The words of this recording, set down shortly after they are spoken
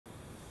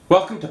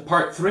Welcome to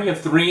part 3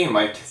 of 3 in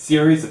my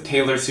series of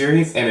Taylor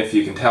series, and if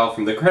you can tell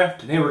from the graph,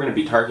 today we're going to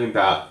be talking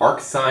about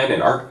arcsine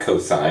and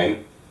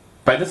arccosine.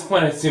 By this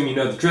point I assume you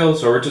know the drill,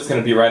 so we're just going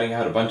to be writing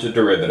out a bunch of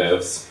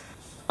derivatives.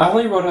 I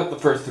only wrote out the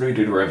first 3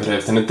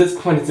 derivatives, and at this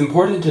point it's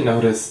important to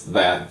notice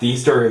that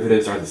these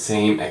derivatives are the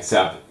same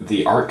except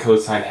the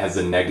arccosine has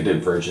the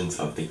negative versions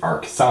of the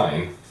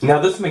arcsine. Now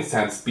this makes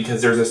sense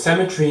because there's a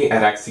symmetry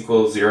at x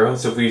equals 0,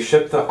 so if we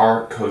shift the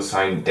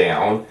arccosine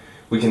down,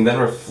 we can then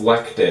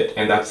reflect it,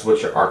 and that's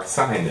what your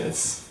arcsine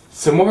is.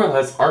 So more or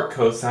less,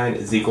 arccosine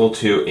is equal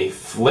to a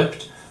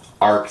flipped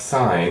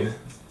arcsine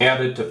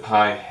added to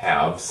pi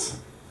halves.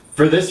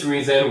 For this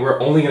reason, we're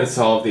only going to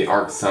solve the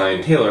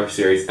arcsine Taylor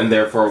series, and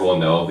therefore we'll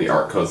know the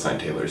arccosine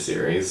Taylor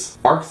series.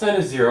 Arcsine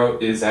of 0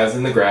 is, as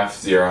in the graph,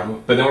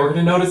 0, but then we're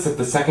going to notice that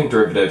the second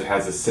derivative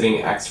has a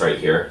sitting x right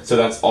here, so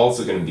that's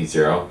also going to be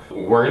 0.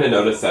 We're going to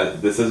notice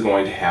that this is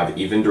going to have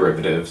even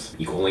derivatives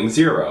equaling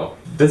 0.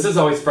 This is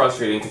always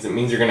frustrating because it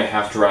means you're going to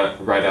have to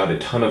write out a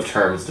ton of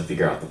terms to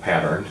figure out the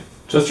pattern.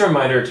 Just a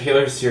reminder,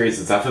 Taylor's series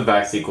is f of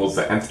x equals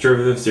the nth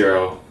derivative of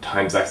 0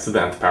 times x to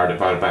the nth power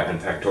divided by n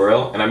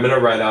factorial, and I'm going to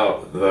write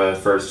out the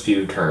first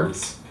few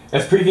terms.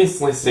 As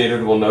previously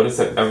stated, we'll notice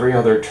that every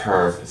other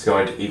term is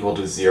going to equal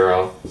to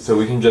 0, so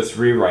we can just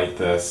rewrite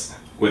this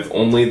with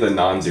only the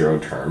non-zero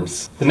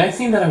terms. The next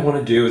thing that I want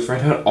to do is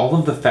write out all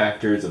of the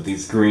factors of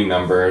these green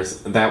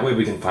numbers, that way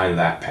we can find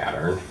that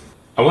pattern.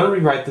 I want to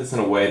rewrite this in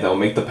a way that will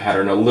make the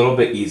pattern a little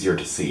bit easier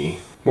to see.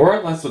 More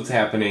or less what's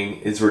happening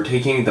is we're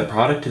taking the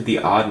product of the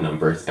odd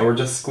numbers and we're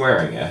just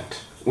squaring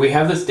it. We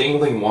have this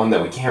dangling 1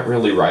 that we can't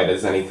really write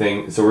as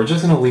anything, so we're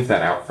just going to leave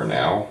that out for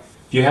now.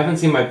 If you haven't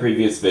seen my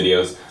previous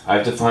videos,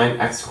 I've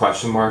defined x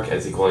question mark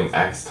as equaling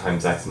x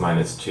times x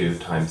minus 2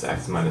 times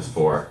x minus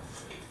 4.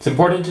 It's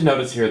important to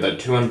notice here that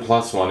 2n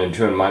plus 1 and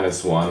 2n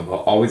minus 1 will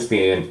always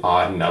be an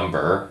odd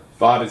number.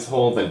 If odd is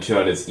whole, then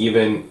 2n is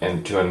even,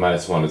 and 2n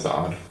minus 1 is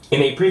odd.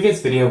 In a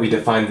previous video, we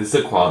defined this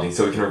equality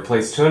so we can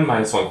replace 2n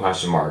minus 1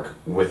 question mark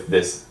with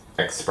this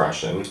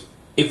expression.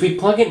 If we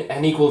plug in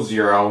n equals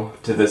 0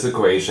 to this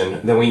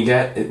equation, then we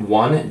get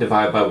 1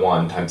 divided by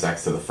 1 times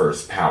x to the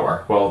first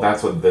power. Well,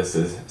 that's what this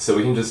is, so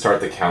we can just start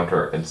the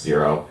counter at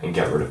 0 and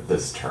get rid of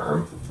this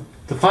term.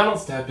 The final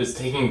step is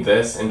taking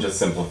this and just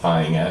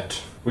simplifying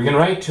it. We can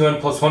write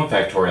 2n plus 1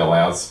 factorial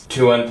as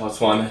 2n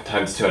plus 1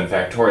 times 2n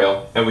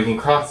factorial, and we can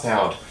cross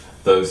out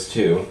those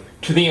two.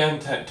 2 to the n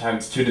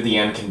times 2 to the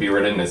n can be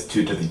written as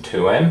 2 to the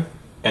 2n,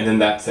 and then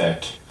that's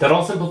it. That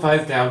all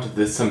simplifies down to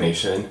this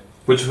summation,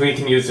 which we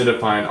can use to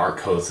define our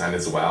cosine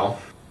as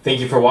well. Thank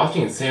you for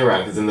watching and stay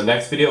around, because in the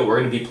next video we're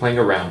going to be playing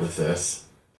around with this.